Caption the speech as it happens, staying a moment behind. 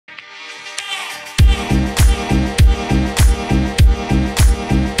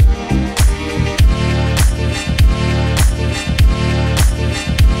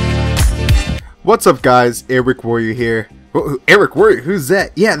What's up, guys? AirWickWarrior here. AirWickWarrior? Who's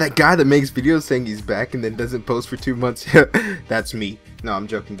that? Yeah, that guy that makes videos saying he's back and then doesn't post for 2 months. That's me. No, I'm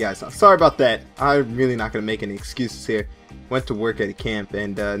joking, guys. Sorry about that. I'm really not gonna make any excuses here. Went to work at a camp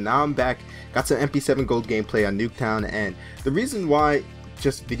and now I'm back. Got some MP7 Gold gameplay on Nuketown, and the reason why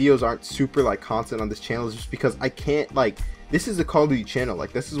just videos aren't super like constant on this channel is just because I can't this is a Call of Duty channel,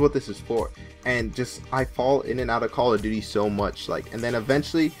 this is what this is for, and just I fall in and out of Call of Duty so much, and then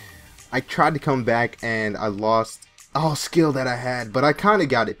eventually I tried to come back and I lost all skill that I had, but I kind of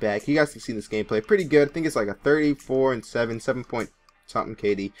got it back. You guys can see this gameplay, pretty good. I think it's like a 34 and 7 point something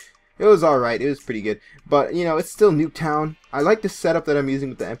KD. It was alright, it was pretty good, but you know, it's still Nuketown. I like the setup that I'm using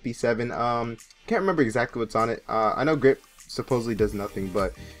with the MP7. Can't remember exactly what's on it. I know grip supposedly does nothing,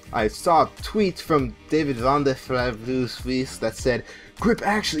 but I saw tweets from David Van de Flavus that said grip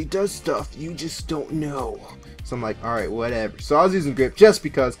actually does stuff, you just don't know. So I'm like, alright, whatever. So I was using grip just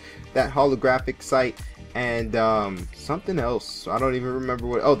because that holographic sight and something else. I don't even remember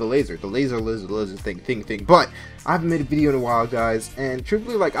what. Oh, the laser thing. But I haven't made a video in a while, guys, and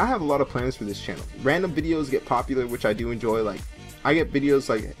truthfully, I have a lot of plans for this channel. Random videos get popular, which I do enjoy. I get videos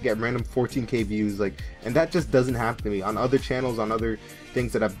get random 14k views, and that just doesn't happen to me on other channels, on other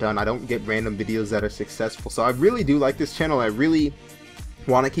things that I've done. I don't get random videos that are successful. So I really do like this channel. I really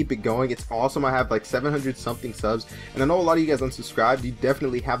want to keep it going. It's awesome. I have 700 something subs, and I know a lot of you guys unsubscribed. You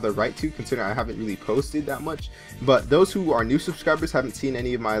definitely have the right to, considering I haven't really posted that much. But those who are new subscribers, haven't seen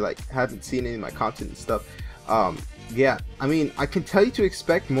any of my content and stuff. Yeah, I mean, I can tell you to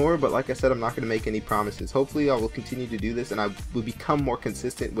expect more, but like I said, I'm not going to make any promises. Hopefully I will continue to do this, and I will become more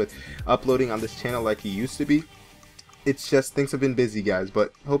consistent with uploading on this channel like you used to be. It's just things have been busy, guys,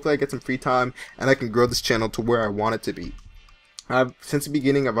 but hopefully I get some free time and I can grow this channel to where I want it to be. Since the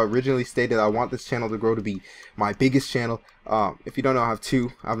beginning, I've originally stated I want this channel to grow to be my biggest channel. If you don't know, I have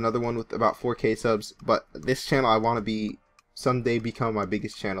two. I have another one with about 4k subs, but this channel I want to be someday become my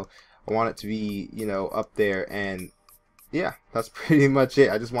biggest channel. I want it to be, you know, up there, and yeah, that's pretty much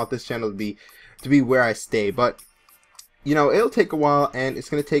it. I just want this channel to be where I stay, but you know, it'll take a while, and it's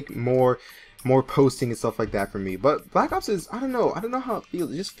gonna take more posting and stuff like that for me. But Black Ops is, I don't know how it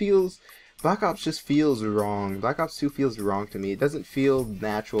feels. It just feels, Black Ops just feels wrong. Black Ops 2 feels wrong to me. It doesn't feel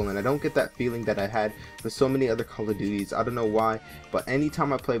natural, and I don't get that feeling that I had with so many other Call of Duties. I don't know why, but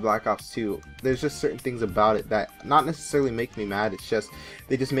anytime I play Black Ops 2, there's just certain things about it that not necessarily make me mad. It's just,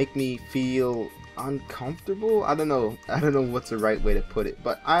 they just make me feel uncomfortable. I don't know what's the right way to put it,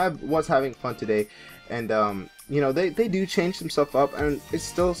 but I was having fun today, and you know, they do change some stuff up, and it's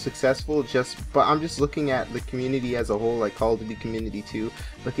still successful. But I'm just looking at the community as a whole, like Call of Duty community too,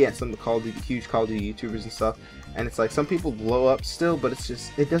 looking at some of the huge Call of Duty YouTubers and stuff, and it's like some people blow up still, but it's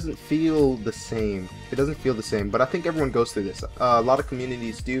just, it doesn't feel the same. It doesn't feel the same. But I think everyone goes through this. A lot of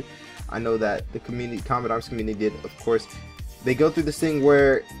communities do. I know that the Combat Arms community did, of course. They go through this thing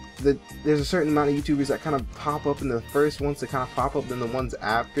where there's a certain amount of YouTubers that kind of pop up, and the first ones that kind of pop up, then the ones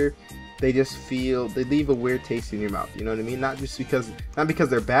after, they just feel, they leave a weird taste in your mouth. You know what I mean? Not because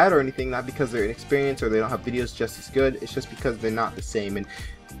they're bad or anything, not because they're inexperienced or they don't have videos just as good. It's just because they're not the same, and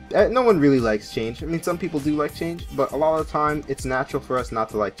no one really likes change. I mean, some people do like change, but a lot of the time it's natural for us not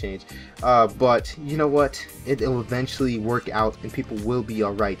to like change. But you know what? It'll eventually work out, and people will be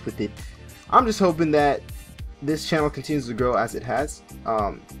alright with it. I'm just hoping that this channel continues to grow as it has.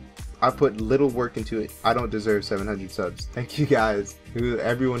 I put little work into it. I don't deserve 700 subs. Thank you guys,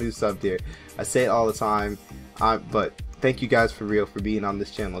 everyone who subbed here. I say it all the time, but thank you guys for real for being on this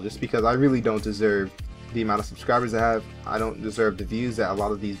channel, just because I really don't deserve the amount of subscribers I have. I don't deserve the views that a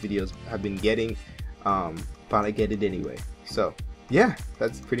lot of these videos have been getting, but I get it anyway. So yeah,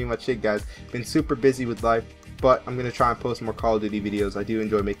 that's pretty much it, guys. Been super busy with life, but I'm going to try and post more Call of Duty videos. I do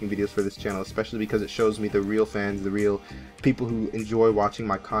enjoy making videos for this channel, especially because it shows me the real fans, the real people who enjoy watching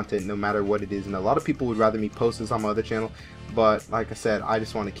my content no matter what it is. And a lot of people would rather me post this on my other channel, but like I said, I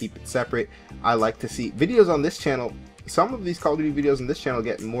just want to keep it separate. I like to see videos on this channel. Some of these Call of Duty videos on this channel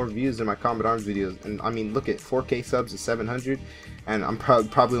get more views than my Combat Arms videos. And I mean, look at 4k subs is 700, and I'm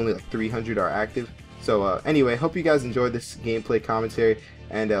probably only 300 are active. So anyway, hope you guys enjoyed this gameplay commentary,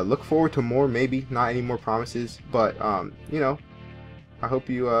 and look forward to more. Maybe not any more promises, but you know, I hope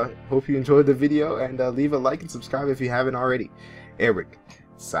you enjoyed the video, and leave a like and subscribe if you haven't already. Eric,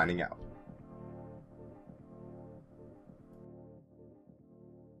 signing out.